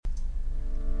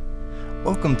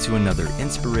Welcome to another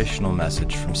inspirational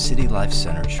message from City Life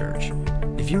Center Church.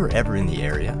 If you are ever in the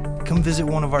area, come visit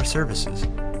one of our services.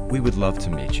 We would love to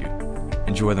meet you.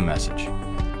 Enjoy the message.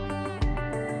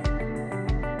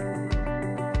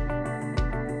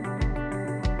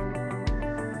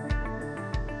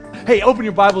 Hey, open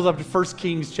your Bibles up to 1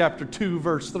 Kings chapter 2,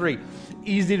 verse 3.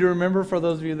 Easy to remember for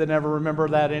those of you that never remember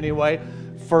that anyway.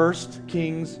 1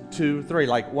 Kings 2, 3,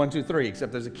 like 1, 2, 3,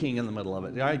 except there's a king in the middle of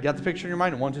it. You got the picture in your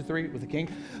mind? 1, 2, 3 with a king.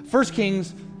 1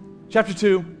 Kings chapter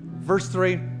 2, verse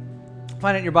 3.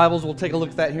 Find it in your Bibles. We'll take a look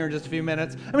at that here in just a few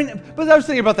minutes. But I was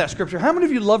thinking about that scripture. How many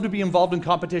of you love to be involved in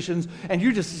competitions and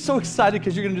you're just so excited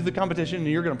because you're going to do the competition and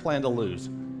you're going to plan to lose?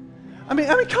 I mean,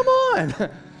 come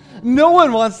on. No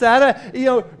one wants that,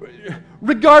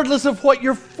 regardless of what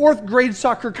your fourth grade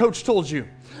soccer coach told you.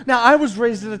 Now, I was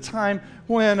raised at a time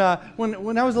when I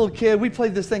was a little kid, we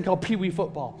played this thing called Pee Wee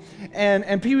football.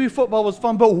 And Pee Wee football was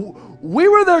fun, but we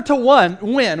were there to win.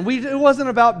 It wasn't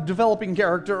about developing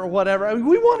character or whatever. I mean,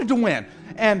 we wanted to win.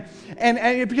 And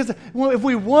because if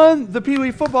we won the Pee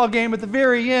Wee football game at the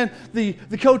very end, the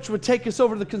coach would take us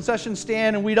over to the concession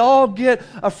stand and we'd all get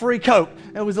a free Coke.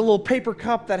 It was a little paper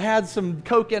cup that had some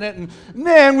Coke in it. And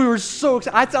man, we were so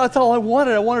excited. That's all I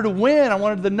wanted. I wanted to win. I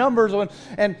wanted the numbers.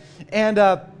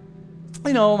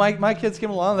 My kids came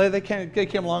along. They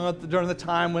came along during the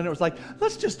time when it was like,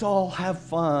 let's just all have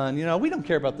fun. We don't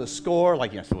care about the score.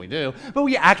 Like, yes, we do. But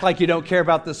we act like you don't care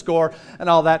about the score and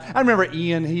all that. I remember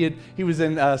Ian. He was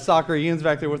in soccer. Ian's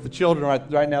back there with the children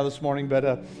right now this morning.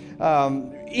 But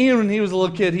Ian, when he was a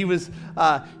little kid, he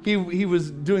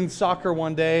was doing soccer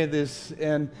one day.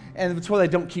 And it's where they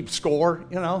don't keep score.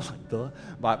 Like, duh.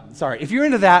 But sorry, if you're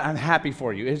into that, I'm happy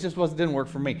for you. It just didn't work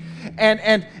for me.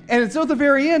 And so at the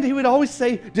very end, he would always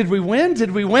say, "Did we win? Did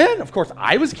we win?" Of course,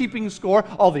 I was keeping score.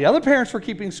 All the other parents were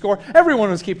keeping score. Everyone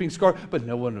was keeping score, but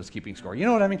no one was keeping score. You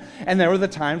know what I mean? And there were the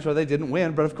times where they didn't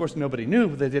win, but of course nobody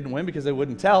knew they didn't win because they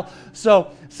wouldn't tell.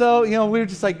 So we were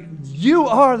just like, "You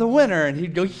are the winner," and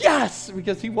he'd go, "Yes,"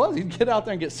 because he was. He'd get out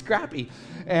there and get scrappy,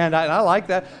 and I like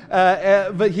that.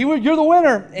 But you're the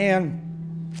winner, and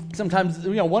sometimes,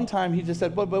 one time he just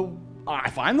said, but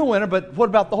if I'm the winner, but what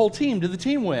about the whole team? Did the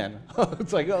team win?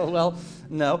 It's like, oh, well,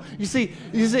 no. You see,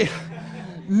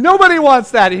 nobody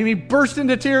wants that. And he burst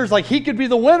into tears like he could be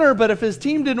the winner, but if his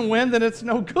team didn't win, then it's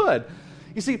no good.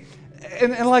 You see,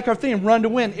 and like our theme, run to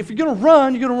win. If you're going to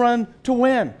run to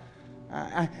win.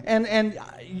 And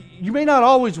you may not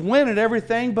always win at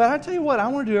everything, but I tell you what, I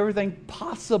want to do everything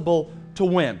possible to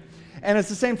win. And it's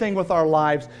the same thing with our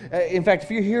lives. In fact,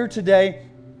 if you're here today,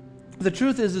 the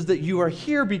truth is that you are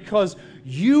here because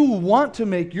you want to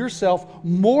make yourself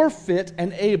more fit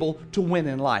and able to win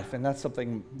in life. And that's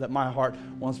something that my heart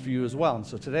wants for you as well. And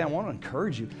so today I want to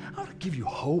encourage you. I want to give you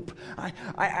hope.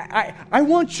 I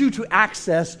want you to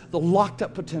access the locked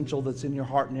up potential that's in your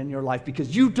heart and in your life,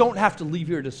 because you don't have to leave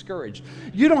here discouraged.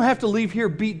 You don't have to leave here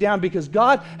beat down, because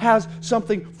God has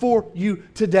something for you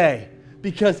today,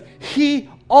 because He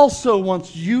also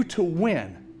wants you to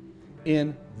win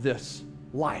in this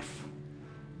life.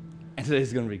 And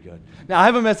today's going to be good. Now, I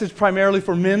have a message primarily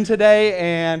for men today,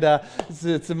 and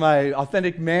it's in my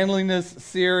Authentic Manliness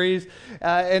series.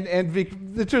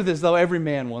 The truth is, though, every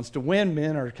man wants to win.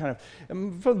 Men are kind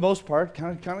of, for the most part,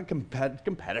 kind of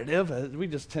competitive. We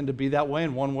just tend to be that way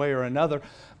in one way or another.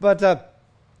 But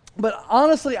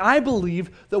honestly, I believe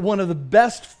that one of the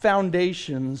best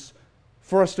foundations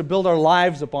for us to build our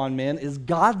lives upon, men, is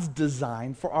God's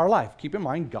design for our life. Keep in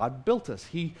mind, God built us.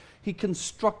 He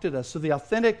constructed us. So the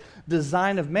authentic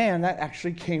design of man, that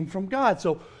actually came from God.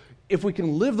 So if we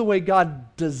can live the way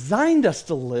God designed us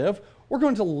to live, we're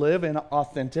going to live in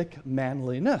authentic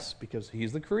manliness because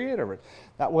He's the creator of it.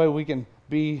 That way we can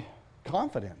be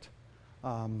confident.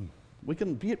 We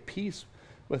can be at peace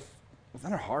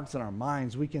within our hearts and our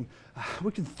minds. We can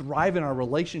thrive in our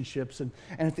relationships. And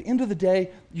at the end of the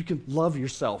day, you can love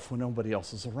yourself when nobody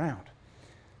else is around.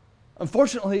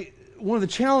 Unfortunately, one of the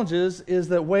challenges is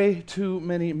that way too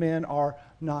many men are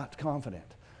not confident.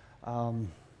 A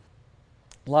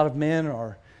lot of men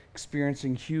are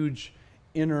experiencing huge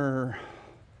inner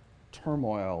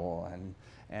turmoil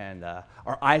and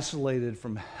are isolated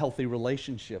from healthy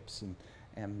relationships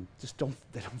and just don't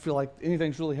feel like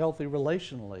anything's really healthy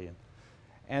relationally.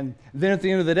 And then at the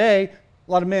end of the day,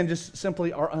 a lot of men just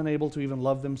simply are unable to even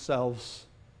love themselves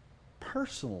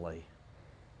personally.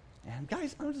 And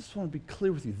guys, I just want to be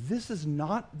clear with you. This is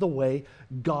not the way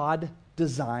God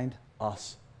designed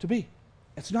us to be.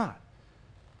 It's not.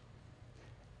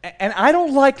 And I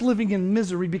don't like living in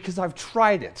misery because I've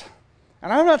tried it.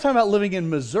 And I'm not talking about living in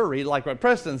Missouri, like what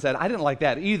Preston said. I didn't like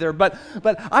that either. But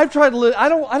I've tried to live. I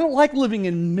don't like living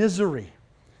in misery.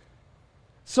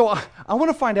 So I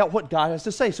want to find out what God has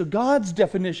to say. So God's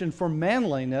definition for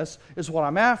manliness is what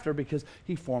I'm after because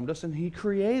He formed us and He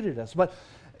created us. But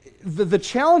the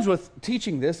challenge with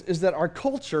teaching this is that our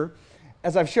culture,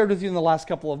 as I've shared with you in the last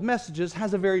couple of messages,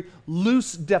 has a very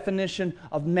loose definition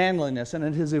of manliness, and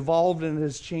it has evolved and it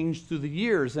has changed through the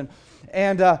years.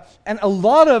 And a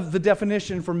lot of the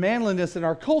definition for manliness in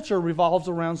our culture revolves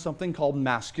around something called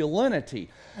masculinity.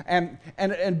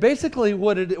 And basically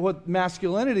what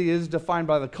masculinity is defined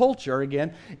by the culture,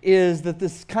 again, is that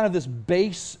this kind of this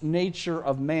base nature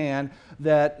of man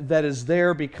that is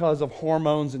there because of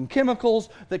hormones and chemicals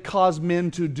that cause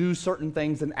men to do certain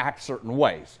things and act certain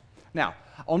ways. Now,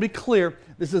 I want to be clear,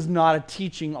 this is not a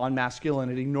teaching on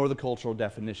masculinity nor the cultural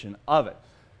definition of it.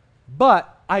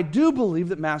 But I do believe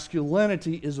that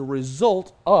masculinity is a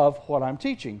result of what I'm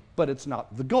teaching, but it's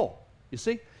not the goal. You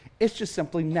see? It's just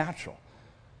simply natural.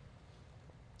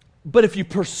 But if you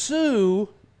pursue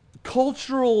the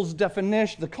cultural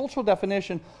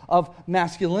definition of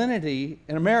masculinity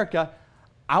in America,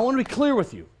 I want to be clear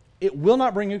with you. It will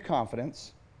not bring you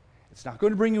confidence. It's not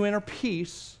going to bring you inner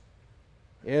peace.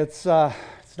 It's not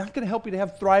going to help you to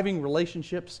have thriving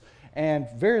relationships, and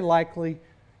very likely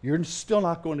you're still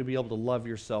not going to be able to love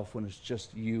yourself when it's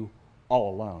just you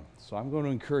all alone. So I'm going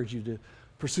to encourage you to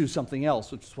pursue something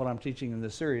else, which is what I'm teaching in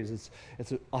this series.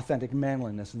 It's authentic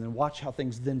manliness, and then watch how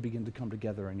things then begin to come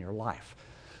together in your life.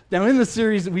 Now, in this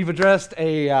series, we've addressed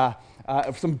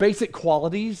some basic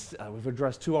qualities. We've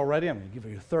addressed 2 already. I'm going to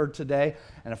give you a 3rd today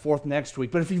and a 4th next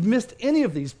week. But if you've missed any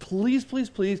of these, please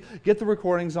get the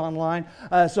recordings online.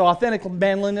 So authentic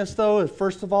manliness, though,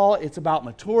 first of all, it's about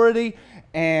maturity.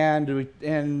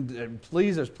 And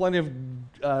please, there's plenty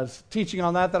of teaching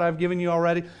on that I've given you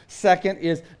already. Second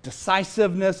is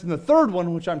decisiveness. And the third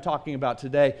one, which I'm talking about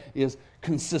today, is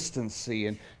consistency.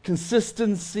 And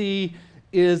consistency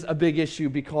is a big issue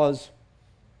because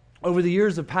over the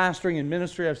years of pastoring and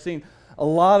ministry, I've seen a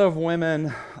lot of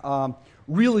women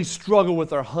really struggle with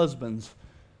their husbands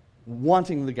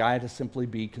wanting the guy to simply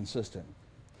be consistent.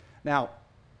 Now,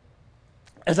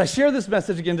 as I share this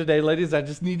message again today, ladies, I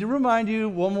just need to remind you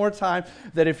one more time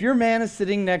that if your man is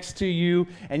sitting next to you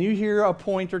and you hear a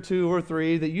point or 2 or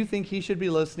 3 that you think he should be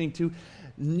listening to,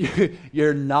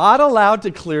 you're not allowed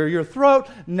to clear your throat,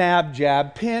 nab,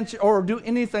 jab, pinch, or do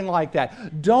anything like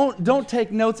that. Don't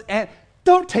take notes and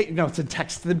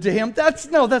text them to him. That's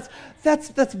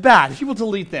bad. He will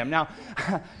delete them. Now,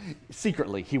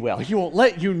 secretly he will. He won't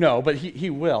let you know, but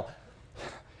he will.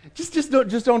 Just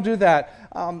don't do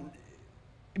that.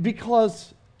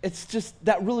 Because it's just,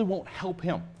 that really won't help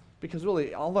him. Because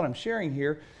really, all that I'm sharing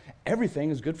here,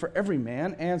 everything is good for every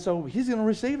man, and so he's going to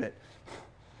receive it.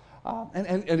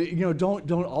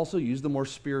 Don't also use the more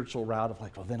spiritual route of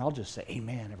like, well, then I'll just say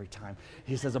amen every time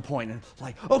he says a point, and it's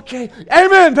like, okay,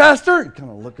 amen, pastor. And kind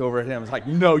of look over at him. It's like,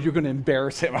 no, you're going to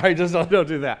embarrass him. All right, just don't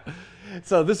do that.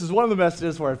 So this is one of the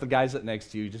messages where if the guy's sitting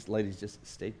next to you, ladies, just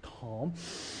stay calm,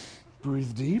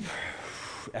 breathe deep,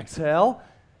 exhale,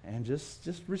 and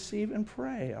just receive and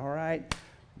pray. All right.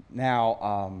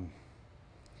 Now,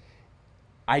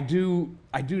 I do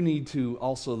need to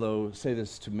also, though, say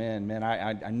this to men. Men,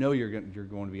 I know you're going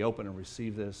to be open and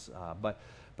receive this, but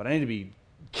I need to be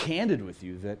candid with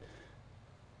you that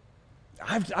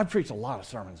I've preached a lot of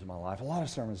sermons in my life, a lot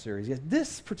of sermon series. Yet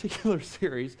this particular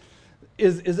series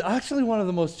is actually one of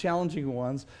the most challenging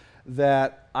ones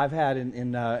that I've had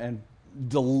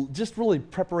just really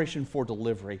preparation for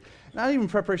delivery. Not even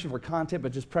preparation for content,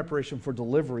 but just preparation for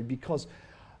delivery, because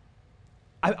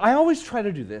I always try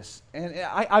to do this, and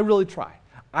I really try.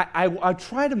 I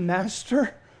try to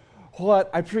master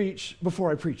what I preach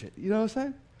before I preach it. You know what I'm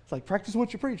saying? It's like, practice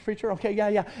what you preach, preacher. Okay,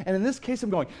 yeah. And in this case, I'm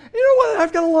going, you know what?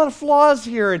 I've got a lot of flaws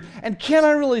here, and can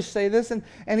I really say this? And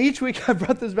each week I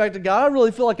brought this back to God. I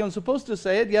really feel like I'm supposed to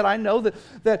say it, yet I know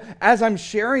that as I'm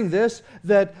sharing this,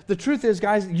 that the truth is,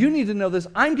 guys, you need to know this.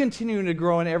 I'm continuing to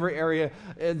grow in every area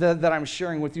that I'm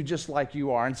sharing with you, just like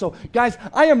you are. And so, guys,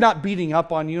 I am not beating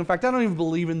up on you. In fact, I don't even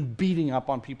believe in beating up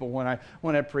on people when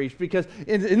I preach, because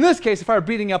in this case, if I were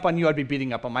beating up on you, I'd be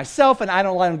beating up on myself, and I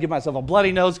don't let them give myself a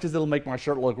bloody nose because it'll make my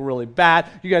shirt look really bad.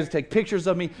 You guys take pictures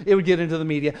of me, it would get into the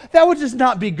media. That would just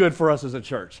not be good for us as a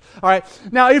church. All right.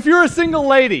 Now, if you're a single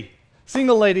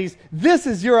ladies, this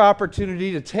is your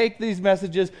opportunity to take these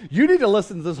messages. You need to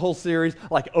listen to this whole series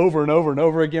like over and over and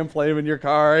over again, play them in your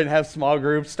car and have small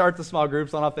groups. Start the small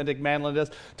groups on authentic manliness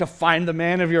to find the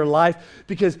man of your life,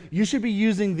 because you should be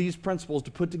using these principles to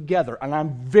put together, and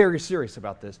I'm very serious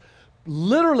about this,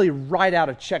 literally write out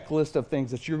a checklist of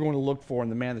things that you're going to look for in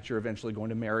the man that you're eventually going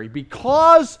to marry,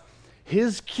 because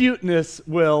his cuteness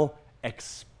will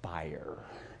expire.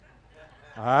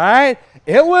 All right?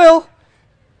 It will.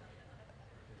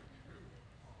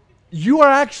 You are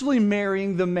actually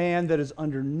marrying the man that is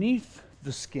underneath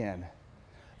the skin,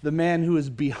 the man who is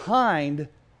behind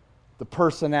the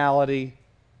personality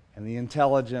and the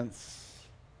intelligence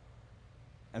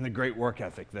and the great work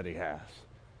ethic that he has.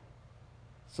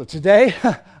 So today,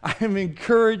 I am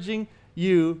encouraging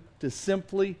you to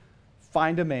simply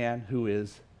find a man who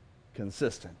is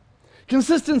consistent.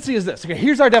 Consistency is this. Okay,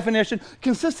 here's our definition.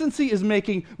 Consistency is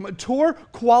making mature,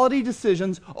 quality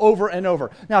decisions over and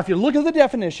over. Now, if you look at the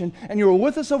definition, and you were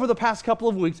with us over the past couple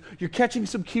of weeks, you're catching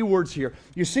some key words here.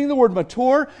 You're seeing the word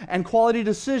mature and quality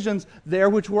decisions there,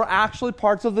 which were actually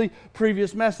parts of the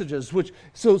previous messages.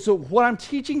 So what I'm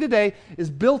teaching today is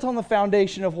built on the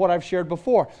foundation of what I've shared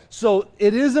before. So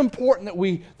it is important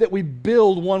that we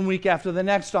build one week after the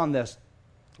next on this.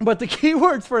 But the key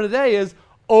words for today is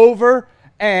over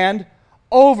and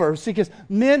over. See, because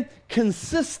men,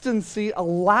 consistency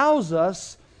allows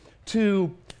us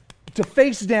to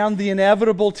face down the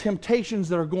inevitable temptations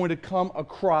that are going to come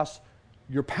across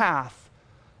your path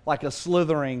like a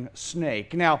slithering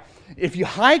snake. Now, if you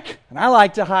hike, and I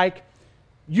like to hike,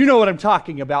 you know what I'm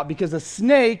talking about, because a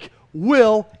snake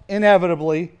will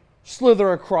inevitably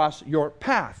slither across your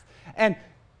path. And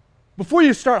before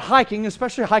you start hiking,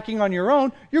 especially hiking on your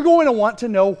own, you're going to want to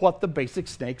know what the basic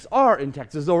snakes are in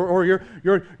Texas, or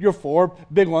your four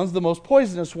big ones, the most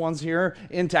poisonous ones here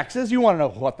in Texas. You want to know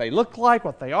what they look like,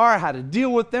 what they are, how to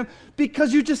deal with them,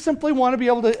 because you just simply want to be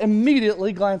able to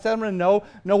immediately glance at them and know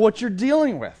what you're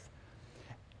dealing with.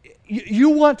 You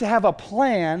want to have a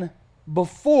plan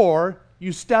before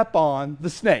you step on the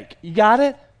snake. You got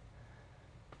it?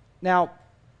 Now,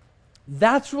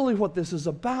 that's really what this is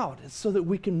about. It's so that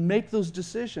we can make those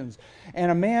decisions. And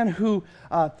a man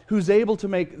who's able to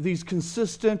make these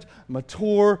consistent,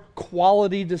 mature,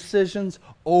 quality decisions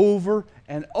over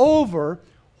and over,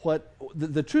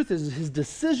 the truth is his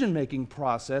decision-making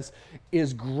process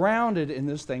is grounded in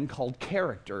this thing called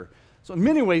character. So in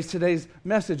many ways, today's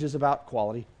message is about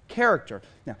quality character.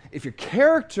 Now, if your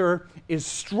character is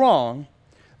strong,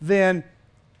 then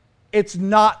it's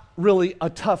not really a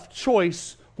tough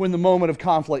choice when the moment of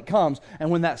conflict comes and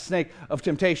when that snake of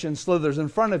temptation slithers in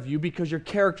front of you, because your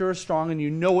character is strong and you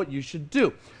know what you should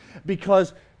do.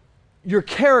 Because your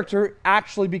character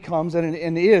actually becomes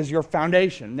and is your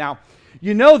foundation. Now,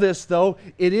 you know this, though,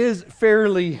 it is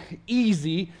fairly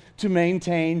easy to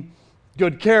maintain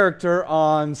good character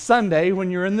on Sunday when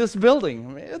you're in this building.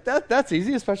 I mean, that's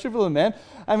easy, especially for the men.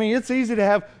 I mean, it's easy to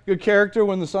have good character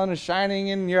when the sun is shining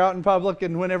and you're out in public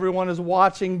and when everyone is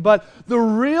watching. But the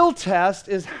real test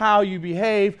is how you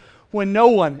behave when no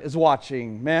one is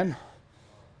watching, men.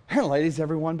 And ladies,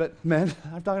 everyone, but men.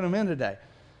 I'm talking to men today.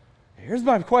 Here's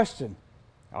my question.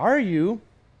 Are you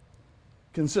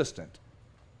consistent?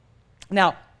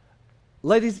 Now,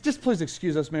 ladies, just please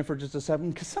excuse us, men, for just a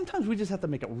second, because sometimes we just have to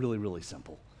make it really, really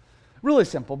simple. Really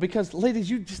simple, because ladies,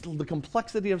 the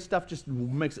complexity of stuff just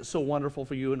makes it so wonderful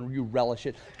for you and you relish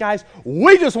it. Guys,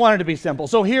 we just want it to be simple,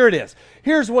 so here it is.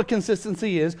 Here's what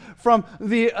consistency is from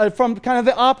kind of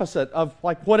the opposite of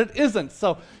like what it isn't.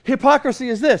 So hypocrisy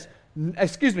is this.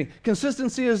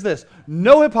 Consistency is this.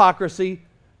 No hypocrisy,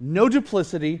 no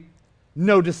duplicity,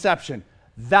 no deception.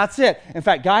 That's it. In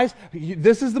fact, guys,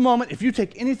 this is the moment. If you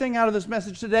take anything out of this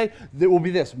message today, it will be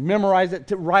this. Memorize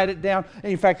it, write it down.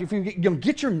 And in fact, if you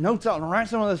get your notes out and write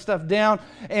some of this stuff down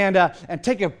and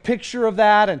take a picture of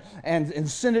that and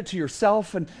send it to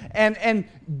yourself and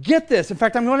get this. In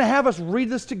fact, I'm going to have us read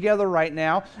this together right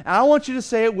now. And I want you to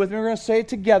say it with me. We're going to say it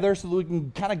together so that we can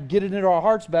kind of get it into our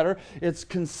hearts better. It's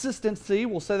consistency.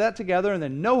 We'll say that together. And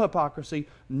then no hypocrisy,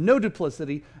 no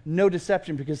duplicity, no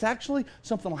deception. Because actually,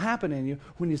 something will happen in you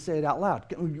when you say it out loud.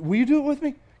 Will you do it with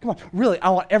me? Come on. Really, I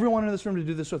want everyone in this room to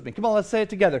do this with me. Come on, let's say it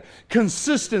together.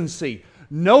 Consistency,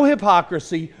 no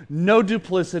hypocrisy, no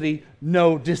duplicity,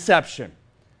 no deception.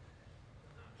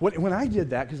 When I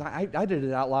did that, because I did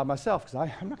it out loud myself, because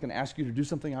I'm not going to ask you to do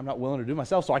something I'm not willing to do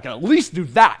myself, so I can at least do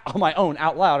that on my own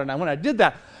out loud. And when I did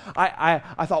that,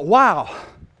 I thought, wow.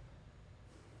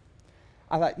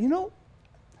 I thought,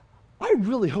 I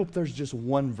really hope there's just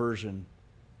one version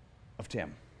of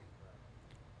Tim.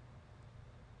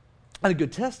 And a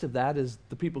good test of that is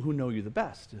the people who know you the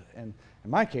best. And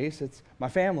in my case, it's my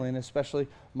family, and especially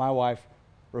my wife,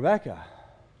 Rebecca.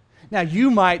 Now, you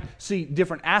might see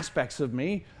different aspects of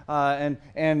me, and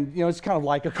it's kind of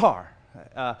like a car.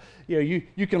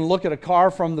 You can look at a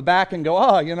car from the back and go,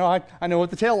 oh, I know what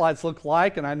the taillights look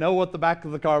like, and I know what the back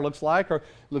of the car looks like, or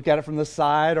look at it from the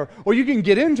side, or you can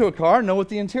get into a car and know what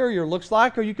the interior looks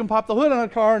like, or you can pop the hood on a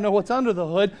car and know what's under the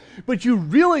hood, but you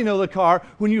really know the car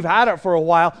when you've had it for a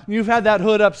while, and you've had that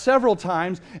hood up several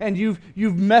times, and you've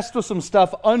messed with some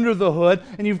stuff under the hood,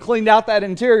 and you've cleaned out that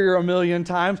interior a million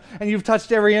times, and you've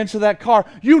touched every inch of that car.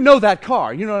 You know that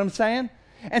car, you know what I'm saying?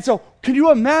 And so, can you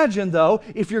imagine, though,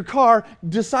 if your car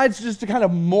decides just to kind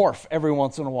of morph every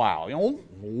once in a while?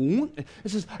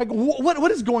 It's just like,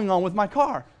 what is going on with my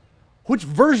car? Which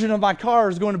version of my car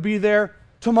is going to be there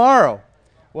tomorrow?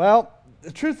 Well,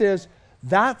 the truth is,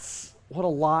 that's what a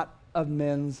lot of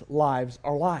men's lives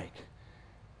are like.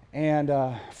 And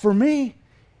for me,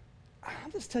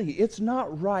 I'll just tell you, it's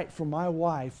not right for my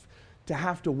wife to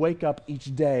have to wake up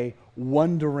each day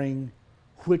wondering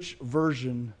which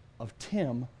version of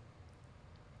Tim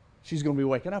she's going to be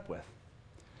waking up with.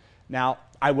 Now,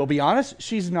 I will be honest,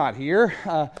 she's not here,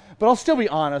 but I'll still be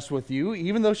honest with you,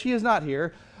 even though she is not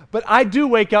here. But I do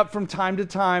wake up from time to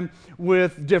time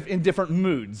in different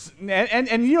moods.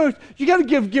 And you got to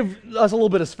give us a little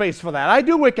bit of space for that. I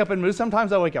do wake up in moods.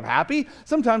 Sometimes I wake up happy.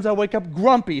 Sometimes I wake up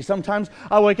grumpy. Sometimes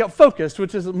I wake up focused,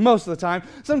 which is most of the time.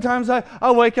 Sometimes I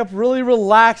wake up really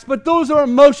relaxed. But those are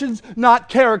emotions, not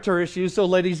character issues. So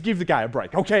ladies, give the guy a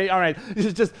break. Okay, all right.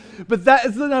 But that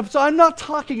is enough. So I'm not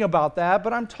talking about that,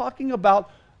 but I'm talking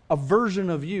about a version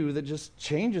of you that just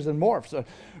changes and morphs. So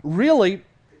really,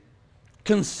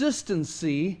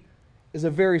 consistency is a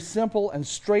very simple and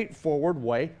straightforward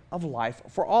way of life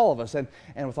for all of us. And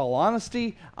with all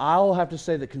honesty, I'll have to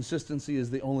say that consistency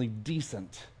is the only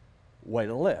decent way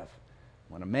to live.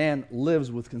 When a man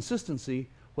lives with consistency,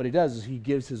 what he does is he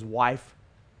gives his wife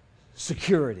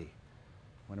security.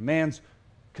 When a man's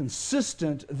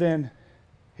consistent, then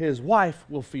his wife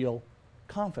will feel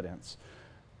confidence.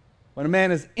 When a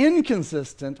man is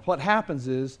inconsistent, what happens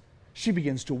is she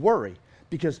begins to worry,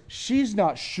 because she's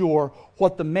not sure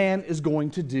what the man is going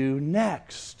to do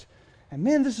next. And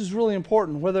men, this is really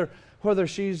important, whether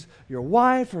she's your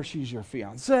wife, or she's your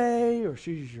fiancée, or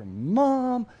she's your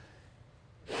mom.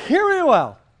 Hear me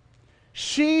well.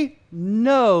 She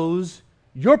knows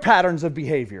your patterns of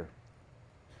behavior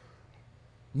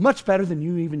much better than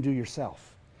you even do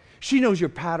yourself. She knows your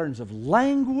patterns of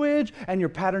language and your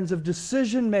patterns of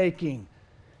decision making.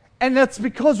 And that's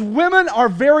because women are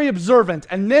very observant,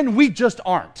 and men, we just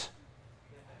aren't.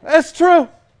 That's true.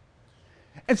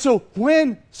 And so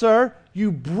when, sir,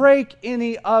 you break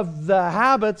any of the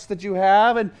habits that you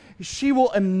have, and she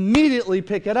will immediately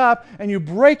pick it up, and you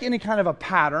break any kind of a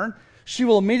pattern, she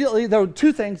will immediately, there are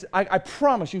two things, I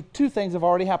promise you, two things have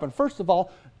already happened. First of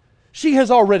all, she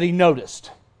has already noticed.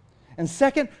 And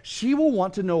second, she will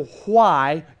want to know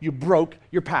why you broke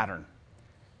your pattern.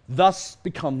 Thus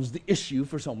becomes the issue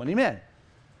for so many men.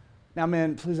 Now,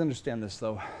 men, please understand this,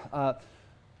 though.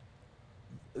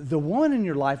 The woman in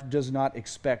your life does not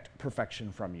expect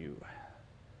perfection from you.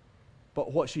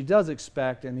 But what she does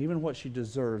expect, and even what she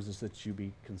deserves, is that you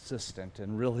be consistent.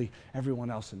 And really, everyone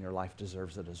else in your life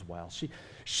deserves it as well.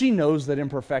 She knows that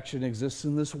imperfection exists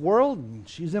in this world, and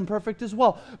she's imperfect as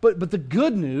well. But the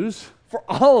good news for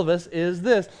all of us is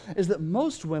this, is that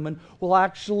most women will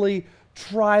actually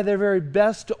try their very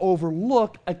best to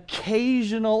overlook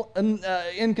occasional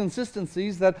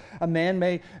inconsistencies that a man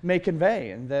may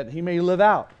convey and that he may live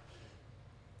out.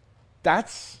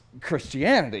 That's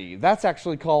Christianity. That's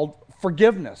actually called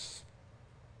forgiveness.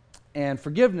 And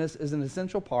forgiveness is an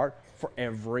essential part for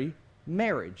every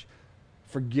marriage.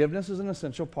 Forgiveness is an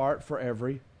essential part for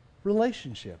every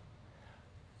relationship.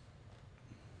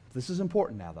 This is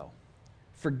important now, though.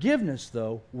 Forgiveness,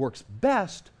 though, works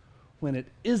best when it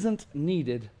isn't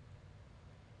needed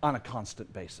on a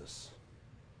constant basis.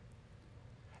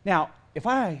 Now,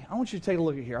 I want you to take a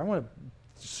look at here. I want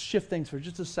to shift things for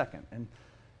just a second. And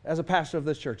as a pastor of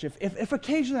this church, if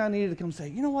occasionally I needed to come say,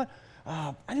 you know what,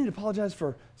 I need to apologize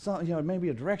for some, maybe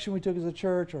a direction we took as a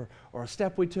church or a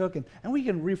step we took, and we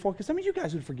can refocus. I mean, you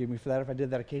guys would forgive me for that if I did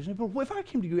that occasionally. But if I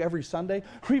came to you every Sunday,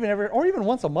 or even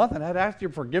once a month, and I'd ask your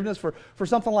forgiveness for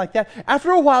something like that, after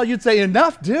a while you'd say,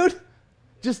 enough, dude.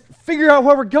 Just figure out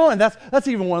where we're going. That's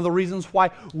even one of the reasons why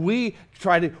we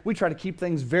try to keep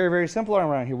things very, very simple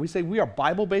around here. We say we are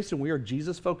Bible-based and we are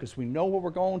Jesus-focused. We know where we're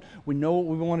going. We know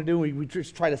what we want to do. We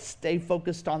just try to stay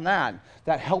focused on that.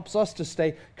 That helps us to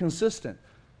stay consistent.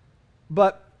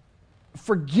 But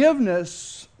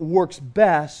forgiveness works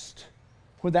best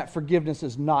when that forgiveness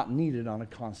is not needed on a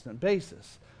constant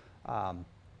basis.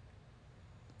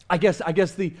 I guess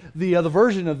the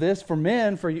version of this for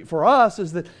men, for us,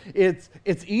 is that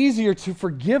it's easier to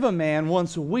forgive a man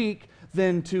once a week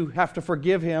than to have to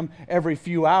forgive him every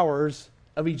few hours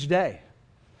of each day.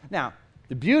 Now,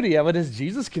 the beauty of it is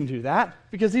Jesus can do that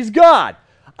because he's God.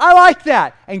 I like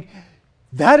that. And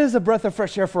that is a breath of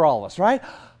fresh air for all of us, right?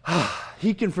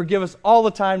 He can forgive us all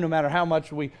the time, no matter how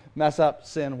much we mess up,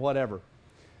 sin, whatever.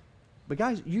 But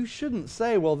guys, you shouldn't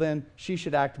say, well, then she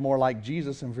should act more like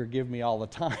Jesus and forgive me all the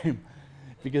time.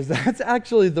 Because that's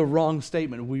actually the wrong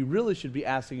statement. We really should be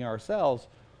asking ourselves,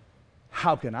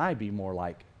 how can I be more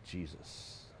like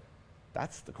Jesus?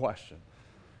 That's the question.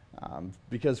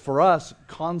 Because for us,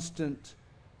 constant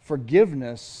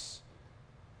forgiveness,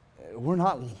 we're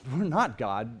not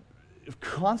God.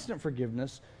 Constant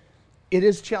forgiveness, it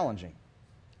is challenging.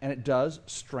 And it does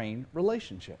strain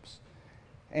relationships.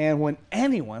 And when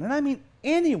anyone, and I mean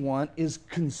anyone, is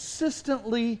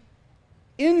consistently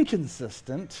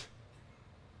inconsistent,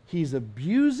 he's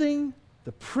abusing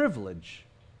the privilege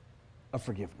of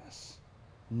forgiveness.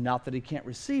 Not that he can't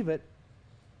receive it,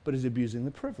 but he's abusing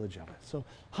the privilege of it. So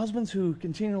husbands who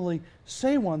continually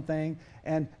say one thing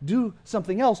and do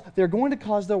something else, they're going to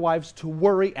cause their wives to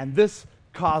worry, and this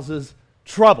causes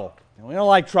trouble. And we don't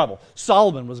like trouble.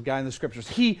 Solomon was a guy in the scriptures.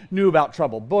 He knew about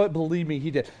trouble. Boy, believe me,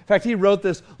 he did. In fact, he wrote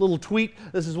this little tweet.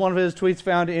 This is one of his tweets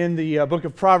found in the book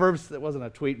of Proverbs. It wasn't a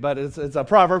tweet, but it's a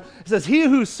proverb. It says, "He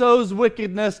who sows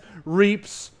wickedness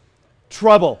reaps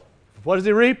trouble." What does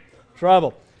he reap? Trouble.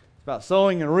 It's about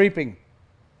sowing and reaping.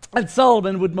 And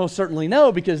Solomon would most certainly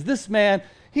know, because this man,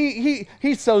 he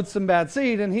sowed some bad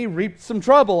seed and he reaped some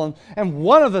trouble. And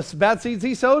one of the bad seeds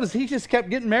he sowed is he just kept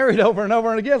getting married over and over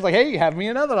and again. It's like, hey, have me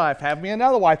another wife, have me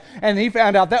another wife. And he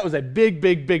found out that was a big,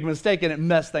 big, big mistake, and it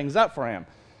messed things up for him.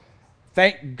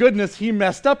 Thank goodness he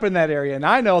messed up in that area. And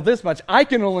I know this much, I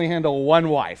can only handle one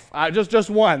wife. Just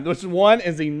one. Just one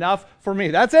is enough for me.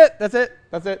 That's it.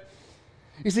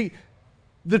 You see,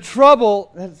 the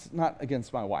trouble, that's not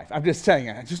against my wife. I'm just saying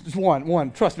it. Just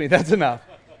one. Trust me, that's enough.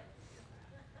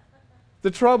 The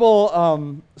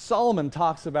trouble Solomon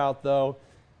talks about, though,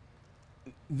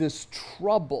 this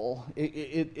trouble,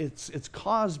 it's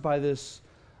caused by this,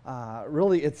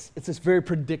 really, it's this very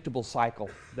predictable cycle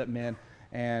that men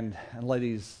and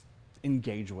ladies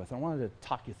engage with. I wanted to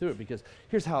talk you through it because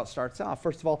here's how it starts out.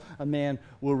 First of all, a man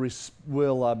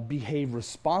will behave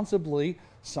responsibly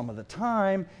some of the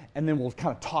time, and then we'll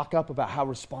kind of talk up about how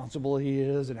responsible he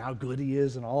is and how good he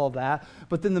is and all of that.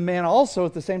 But then the man also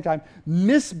at the same time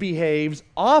misbehaves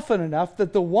often enough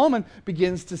that the woman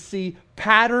begins to see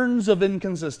patterns of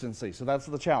inconsistency. So that's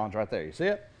the challenge right there. You see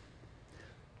it?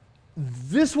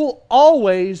 This will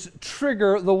always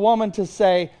trigger the woman to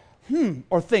say,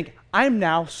 or think, I'm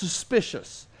now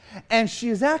suspicious. And she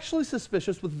is actually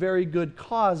suspicious with very good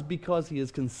cause, because he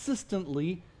is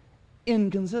consistently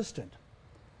inconsistent.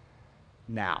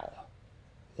 Now,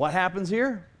 what happens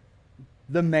here?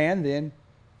 The man then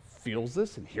feels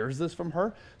this and hears this from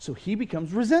her, so he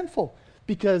becomes resentful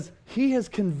because he has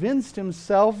convinced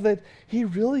himself that he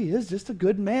really is just a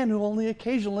good man who only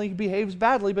occasionally behaves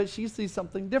badly, but she sees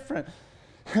something different.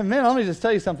 And man, let me just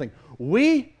tell you something.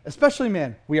 We, especially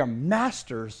men, we are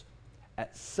masters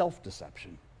at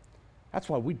self-deception. That's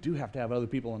why we do have to have other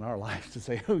people in our lives to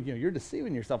say, oh, you're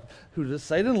deceiving yourself, who to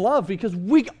say it in love, because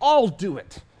we all do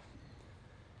it.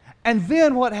 And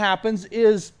then what happens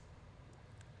is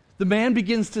the man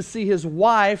begins to see his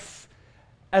wife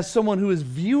as someone who is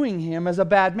viewing him as a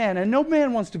bad man. And no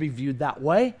man wants to be viewed that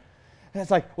way. And it's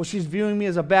like, well, she's viewing me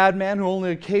as a bad man who only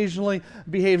occasionally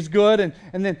behaves good.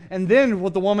 And then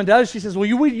what the woman does, she says, well,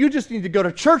 you just need to go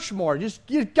to church more.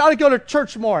 You got to go to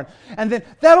church more. And then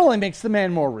that only makes the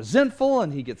man more resentful,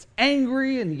 and he gets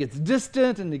angry, and he gets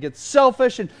distant, and he gets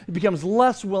selfish, and he becomes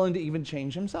less willing to even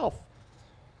change himself.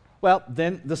 Well,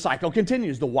 then the cycle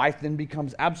continues. The wife then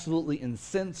becomes absolutely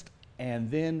incensed, and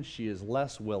then she is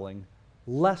less willing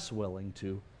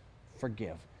to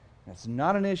forgive. It's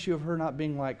not an issue of her not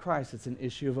being like Christ. It's an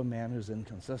issue of a man who's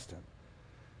inconsistent.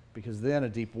 Because then a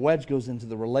deep wedge goes into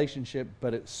the relationship,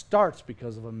 but it starts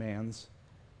because of a man's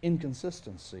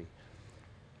inconsistency.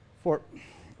 For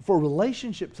a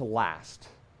relationship to last,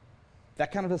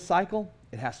 that kind of a cycle,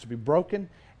 it has to be broken.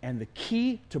 And the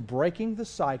key to breaking the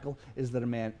cycle is that a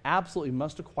man absolutely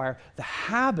must acquire the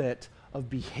habit of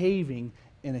behaving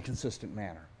in a consistent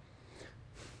manner.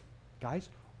 Guys,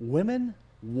 women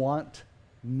want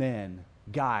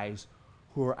guys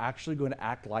who are actually going to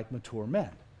act like mature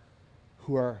men,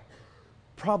 who are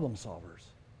problem solvers,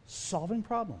 solving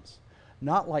problems,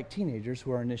 not like teenagers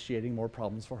who are initiating more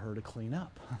problems for her to clean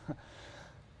up.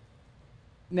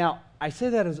 Now, I say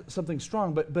that as something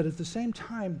strong, but at the same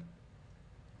time,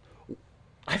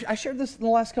 I shared this in the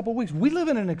last couple of weeks. We live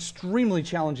in an extremely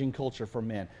challenging culture for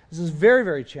men. This is very,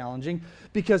 very challenging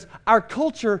because our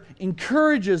culture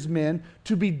encourages men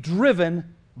to be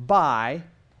driven by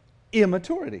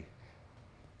immaturity.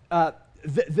 There's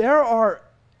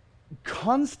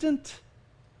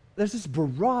this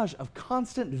barrage of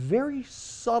constant, very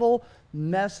subtle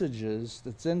messages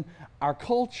that's in our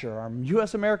culture, our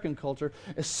U.S. American culture,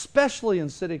 especially in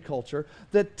city culture,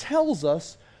 that tells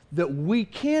us that we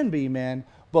can be men,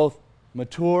 both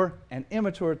mature and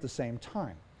immature at the same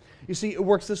time. You see, it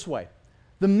works this way.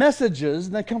 The messages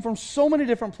that come from so many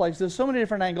different places, so many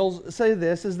different angles, say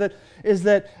this, is that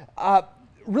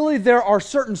really there are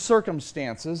certain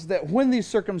circumstances that when these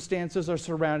circumstances are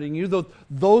surrounding you,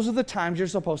 those are the times you're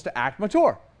supposed to act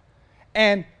mature.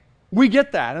 And we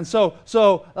get that. And so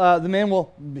the man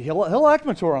he'll act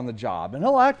mature on the job, and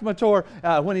he'll act mature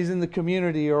when he's in the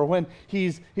community, or when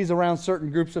he's around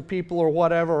certain groups of people or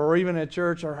whatever, or even at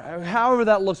church, or however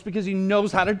that looks, because he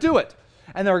knows how to do it.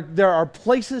 And there are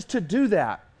places to do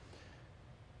that.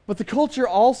 But the culture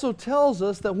also tells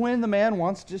us that when the man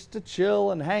wants just to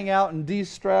chill and hang out and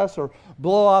de-stress or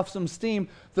blow off some steam,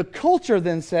 the culture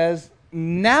then says,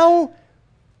 now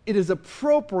it is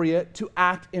appropriate to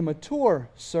act immature,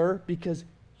 sir, because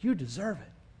you deserve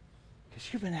it.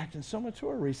 Because you've been acting so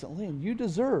mature recently, and you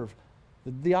deserve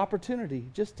the opportunity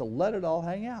just to let it all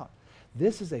hang out.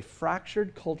 This is a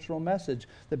fractured cultural message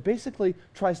that basically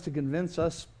tries to convince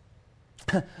us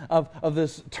of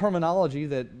this terminology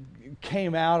that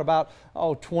came out about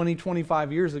 20,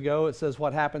 25 years ago. It says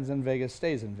what happens in Vegas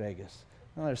stays in Vegas.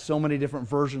 Well, there's so many different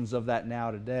versions of that now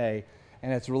today,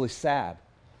 and it's really sad.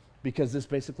 Because this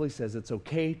basically says it's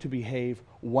okay to behave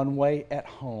one way at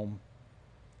home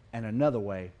and another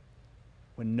way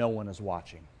when no one is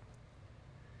watching.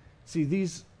 See,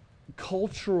 these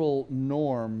cultural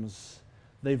norms,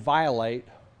 they violate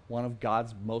one of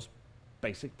God's most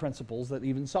basic principles that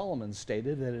even Solomon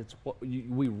stated, that it's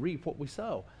we reap what we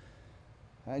sow.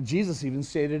 Jesus even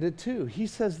stated it too. He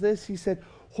says this, he said,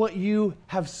 what you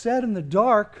have said in the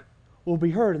dark will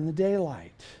be heard in the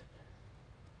daylight.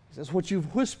 He says, what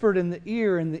you've whispered in the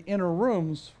ear in the inner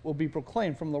rooms will be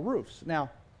proclaimed from the roofs. Now,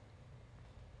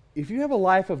 if you have a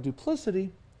life of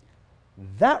duplicity,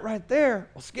 that right there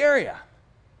will scare you.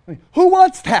 I mean, who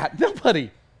wants that? Nobody.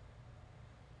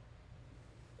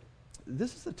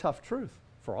 This is a tough truth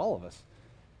for all of us.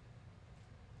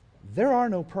 There are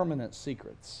no permanent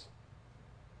secrets.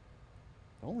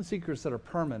 The only secrets that are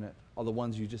permanent are the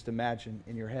ones you just imagine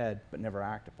in your head but never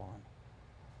act upon.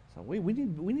 So we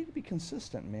need to be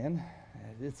consistent, man.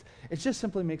 It just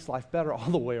simply makes life better all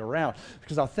the way around.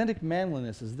 Because authentic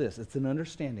manliness is this. It's an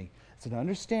understanding. It's an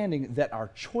understanding that our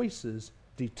choices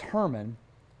determine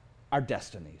our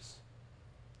destinies.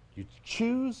 You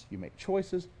choose, you make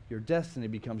choices, your destiny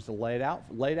becomes laid out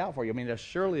for you. I mean, as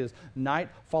surely as night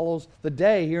follows the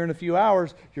day here in a few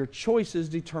hours, your choices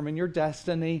determine your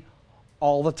destiny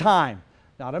all the time.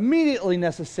 Not immediately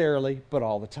necessarily, but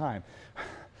all the time.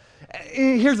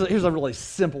 Here's a really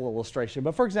simple illustration.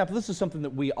 But for example, this is something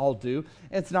that we all do.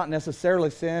 It's not necessarily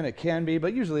sin. It can be,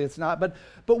 but usually it's not.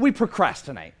 But we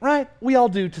procrastinate, right? We all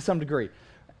do to some degree.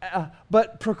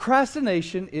 But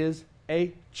procrastination is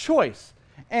a choice.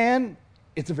 And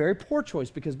it's a very poor choice,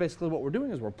 because basically what we're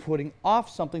doing is we're putting off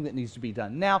something that needs to be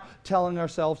done now, telling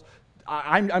ourselves,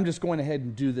 I'm just going ahead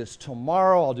and do this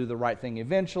tomorrow. I'll do the right thing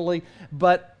eventually.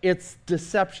 But it's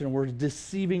deception. We're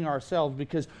deceiving ourselves,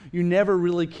 because you never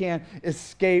really can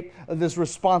escape this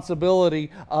responsibility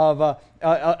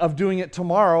of doing it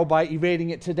tomorrow by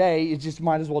evading it today. You just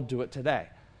might as well do it today.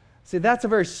 See, that's a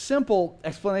very simple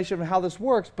explanation of how this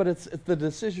works, but it's the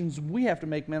decisions we have to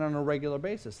make, men, on a regular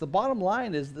basis. The bottom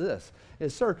line is this,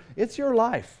 sir, it's your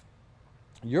life.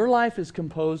 Your life is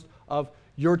composed of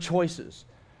your choices.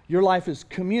 Your life is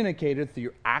communicated through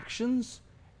your actions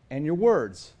and your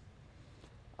words.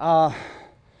 But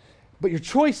your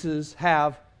choices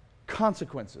have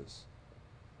consequences.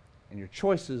 And your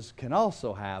choices can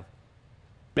also have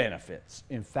benefits.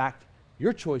 In fact,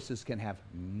 your choices can have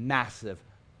massive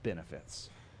benefits.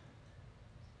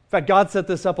 In fact, God set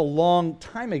this up a long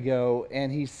time ago,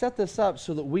 and He set this up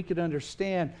so that we could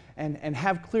understand and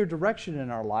have clear direction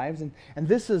in our lives. And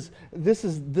this is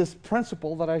this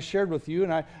principle that I shared with you.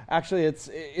 And it's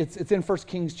in 1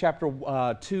 Kings chapter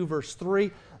 2, verse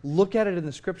 3. Look at it in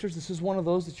the Scriptures. This is one of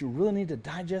those that you really need to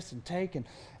digest and take and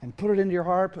put it into your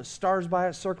heart, put stars by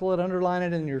it, circle it, underline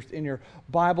it in your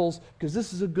Bibles, because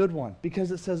this is a good one.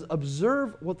 Because it says,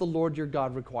 observe what the Lord your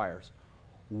God requires.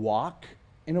 Walk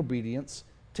in obedience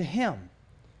to Him,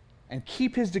 and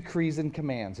keep His decrees and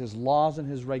commands, His laws and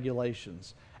His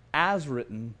regulations, as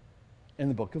written in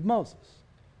the book of Moses.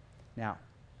 Now,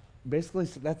 basically,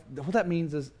 what that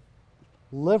means is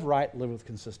live right, live with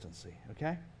consistency,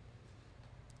 okay?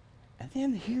 And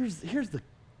then here's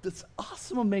this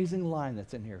awesome, amazing line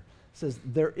that's in here. It says,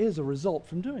 there is a result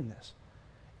from doing this.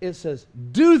 It says,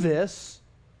 do this.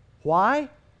 Why?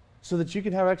 So that you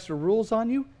can have extra rules on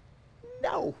you?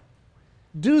 No.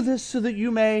 Do this so that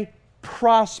you may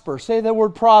prosper. Say the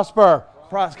word prosper.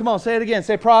 Come on, say it again.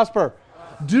 Say prosper.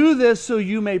 Do this so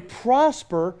you may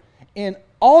prosper in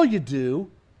all you do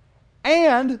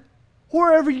and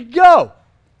wherever you go.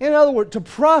 In other words, to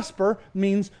prosper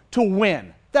means to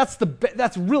win.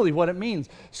 That's really what it means.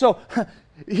 So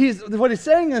what he's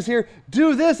saying is here,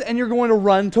 do this and you're going to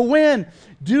run to win.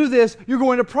 Do this, you're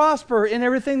going to prosper in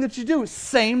everything that you do.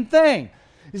 Same thing.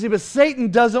 You see, but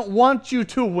Satan doesn't want you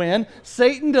to win.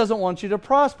 Satan doesn't want you to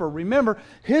prosper. Remember,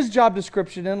 his job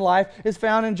description in life is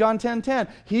found in John 10:10.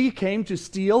 He came to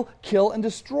steal, kill, and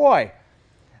destroy.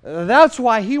 That's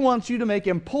why he wants you to make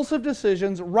impulsive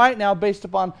decisions right now based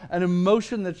upon an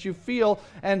emotion that you feel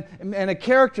and a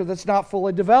character that's not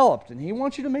fully developed. And he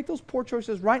wants you to make those poor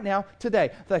choices right now,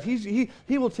 today. That he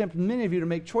will tempt many of you to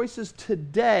make choices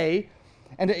today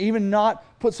and to even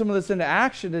not put some of this into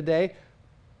action today,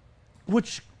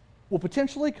 which will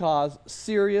potentially cause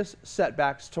serious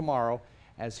setbacks tomorrow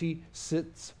as he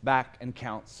sits back and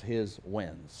counts his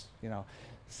wins. You know,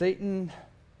 Satan,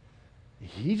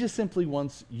 he just simply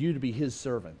wants you to be his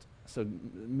servant. So,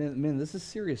 men, this is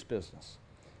serious business.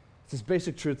 This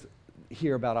basic truth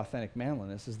here about authentic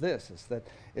manliness is this, is that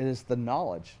it is the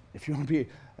knowledge. If you want to be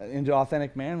into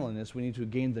authentic manliness, we need to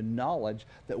gain the knowledge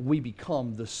that we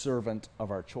become the servant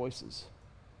of our choices.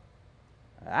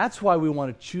 That's why we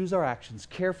want to choose our actions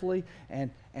carefully, and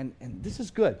this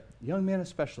is good, young men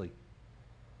especially.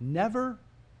 Never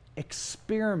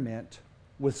experiment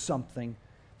with something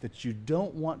that you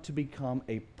don't want to become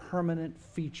a permanent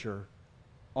feature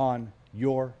on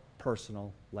your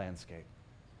personal landscape.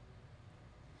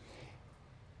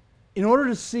 In order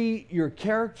to see your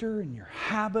character and your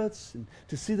habits and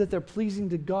to see that they're pleasing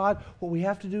to God, what we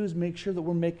have to do is make sure that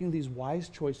we're making these wise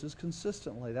choices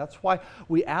consistently. That's why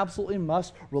we absolutely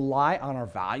must rely on our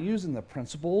values and the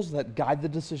principles that guide the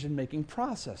decision-making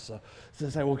process. So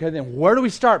say, okay, then where do we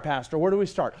start, Pastor? Where do we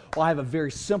start? Well, I have a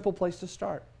very simple place to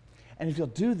start. And if you'll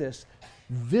do this,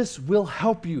 this will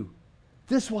help you.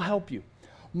 This will help you.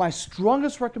 My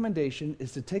strongest recommendation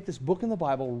is to take this book in the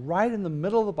Bible, right in the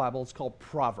middle of the Bible. It's called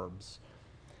Proverbs.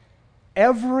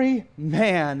 Every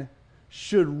man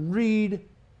should read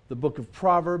the book of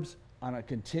Proverbs on a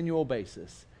continual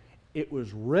basis. It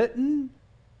was written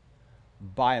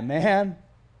by a man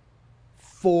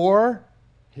for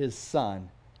his son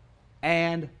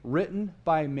and written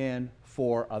by men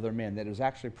for other men. That is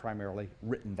actually primarily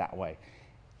written that way.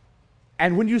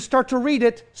 And when you start to read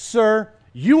it, sir,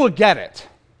 you will get it.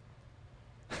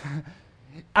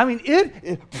 I mean,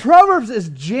 Proverbs is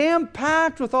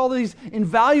jam-packed with all these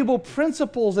invaluable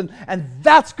principles, and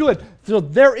that's good. So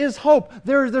there is hope.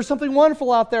 There's something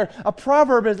wonderful out there. A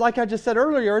proverb is, like I just said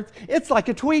earlier, it's like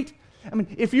a tweet. I mean,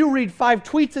 if you read 5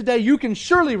 tweets a day, you can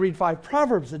surely read 5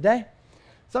 Proverbs a day.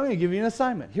 So I'm going to give you an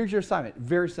assignment. Here's your assignment.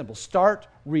 Very simple. Start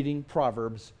reading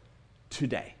Proverbs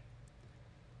today.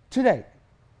 Today.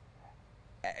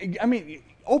 I mean,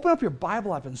 open up your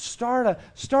Bible app and start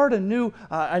a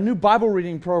new Bible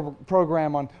reading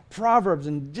program on Proverbs,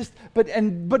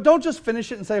 but don't just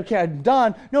finish it and say, okay, I'm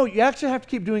done. No, you actually have to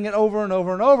keep doing it over and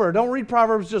over and over. Don't read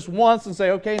Proverbs just once and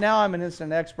say, okay, now I'm an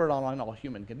instant expert on all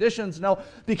human conditions. No,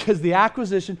 because the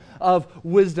acquisition of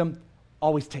wisdom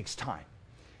always takes time.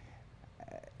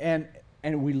 And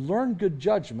we learn good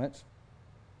judgment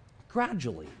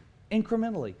gradually,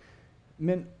 incrementally. I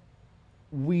mean,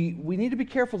 we need to be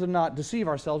careful to not deceive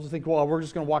ourselves and think, well, we're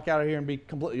just going to walk out of here and be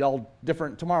completely all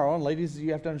different tomorrow. And ladies,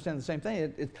 you have to understand the same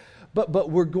thing.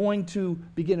 But we're going to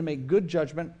begin to make good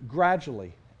judgment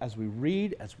gradually as we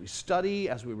read, as we study,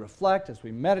 as we reflect, as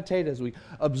we meditate, as we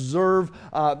observe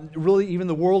really even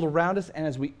the world around us, and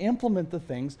as we implement the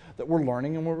things that we're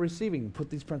learning and we're receiving, put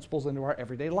these principles into our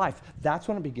everyday life. That's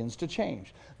when it begins to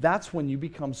change. That's when you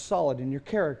become solid in your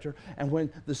character, and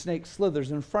when the snake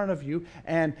slithers in front of you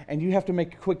and you have to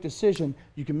make a quick decision,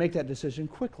 you can make that decision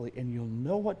quickly and you'll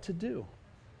know what to do.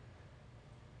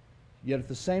 Yet at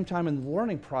the same time, in the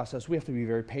learning process, we have to be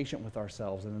very patient with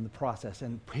ourselves and in the process,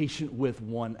 and patient with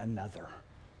one another.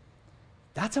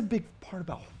 That's a big part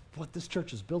about what this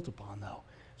church is built upon, though.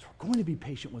 So we're going to be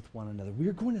patient with one another. We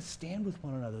are going to stand with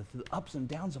one another through the ups and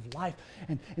downs of life.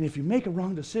 And if you make a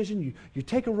wrong decision, you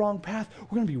take a wrong path,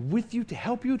 we're going to be with you to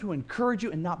help you, to encourage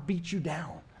you, and not beat you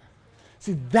down.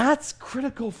 See, that's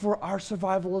critical for our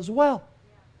survival as well.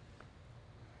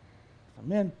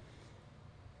 Amen.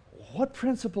 what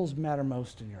principles matter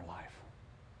most in your life?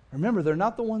 Remember, they're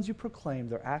not the ones you proclaim,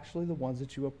 they're actually the ones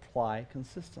that you apply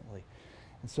consistently.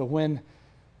 And so when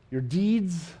your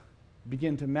deeds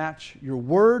begin to match your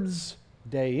words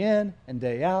day in and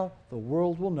day out, the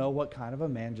world will know what kind of a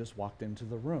man just walked into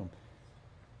the room.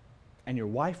 And your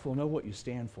wife will know what you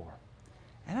stand for.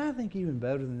 And I think even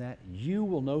better than that, you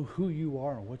will know who you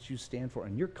are and what you stand for,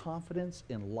 and your confidence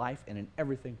in life and in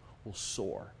everything will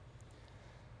soar.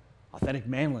 Authentic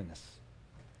manliness.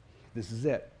 This is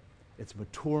it. It's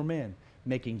mature men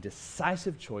making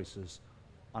decisive choices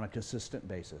on a consistent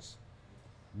basis.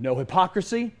 No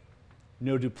hypocrisy,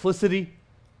 no duplicity,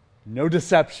 no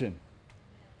deception.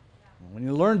 When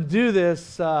you learn to do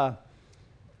this,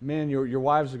 men, your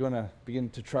wives are going to begin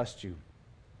to trust you.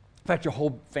 In fact, your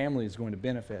whole family is going to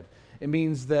benefit. It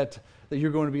means that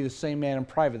you're going to be the same man in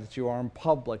private that you are in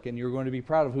public, and you're going to be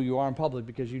proud of who you are in public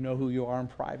because you know who you are in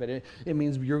private. It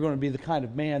means you're going to be the kind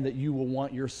of man that you will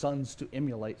want your sons to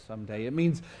emulate someday. It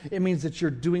means that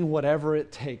you're doing whatever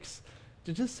it takes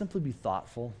to just simply be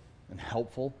thoughtful and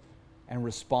helpful and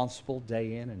responsible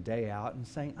day in and day out, and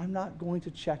saying, I'm not going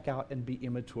to check out and be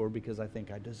immature because I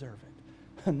think I deserve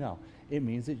it. No, it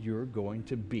means that you're going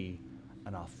to be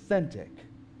an authentic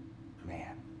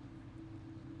man.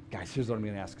 Guys, here's what I'm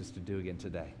going to ask us to do again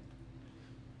today.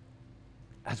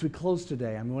 As we close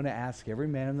today, I'm going to ask every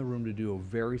man in the room to do a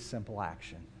very simple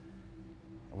action.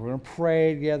 We're going to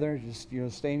pray together. Just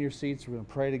stay in your seats. We're going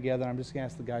to pray together. I'm just going to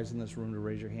ask the guys in this room to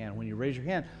raise your hand. When you raise your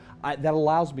hand, that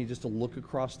allows me just to look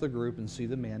across the group and see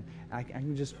the men. I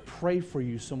can just pray for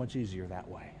you so much easier that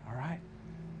way. All right?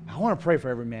 I want to pray for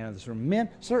every man in this room. Men,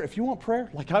 sir, if you want prayer,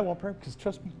 like I want prayer, because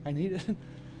trust me, I need it.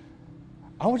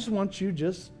 I just want you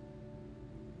just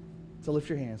to lift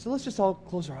your hands. So let's just all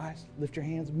close our eyes, lift your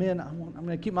hands. Men, I'm going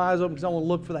to keep my eyes open because I want to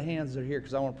look for the hands that are here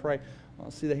because I want to pray. I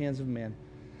want to see the hands of men.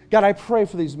 God, I pray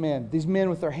for these men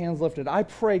with their hands lifted. I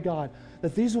pray, God,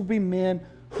 that these will be men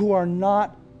who are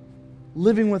not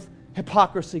living with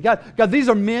hypocrisy. God, these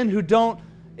are men who don't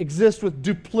exist with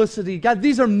duplicity. God,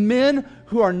 these are men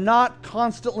who are not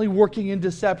constantly working in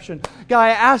deception. God, I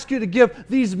ask you to give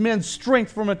these men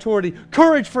strength for maturity,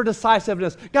 courage for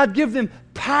decisiveness. God, give them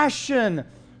passion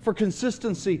for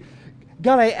consistency.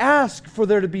 God, I ask for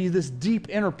there to be this deep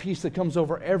inner peace that comes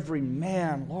over every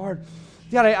man, Lord.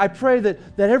 God, I pray that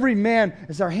every man,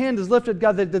 as our hand is lifted,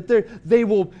 God, that they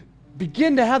will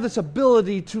begin to have this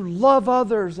ability to love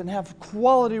others and have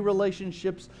quality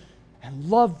relationships and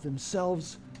love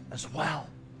themselves as well.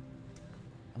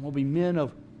 And we'll be men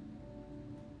of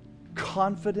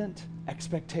confident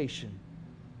expectation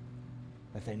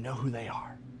that they know who they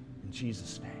are. In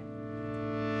Jesus' name.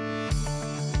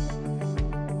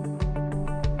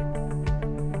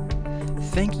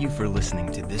 Thank you for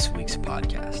listening to this week's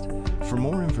podcast. For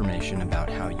more information about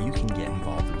how you can get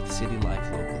involved with City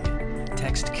Life locally,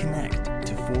 text CONNECT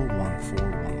to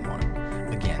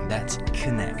 41411. Again, that's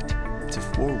CONNECT to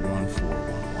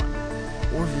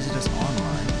 41411. Or visit us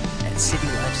online at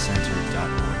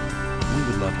citylifecenter.org. We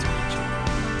would love to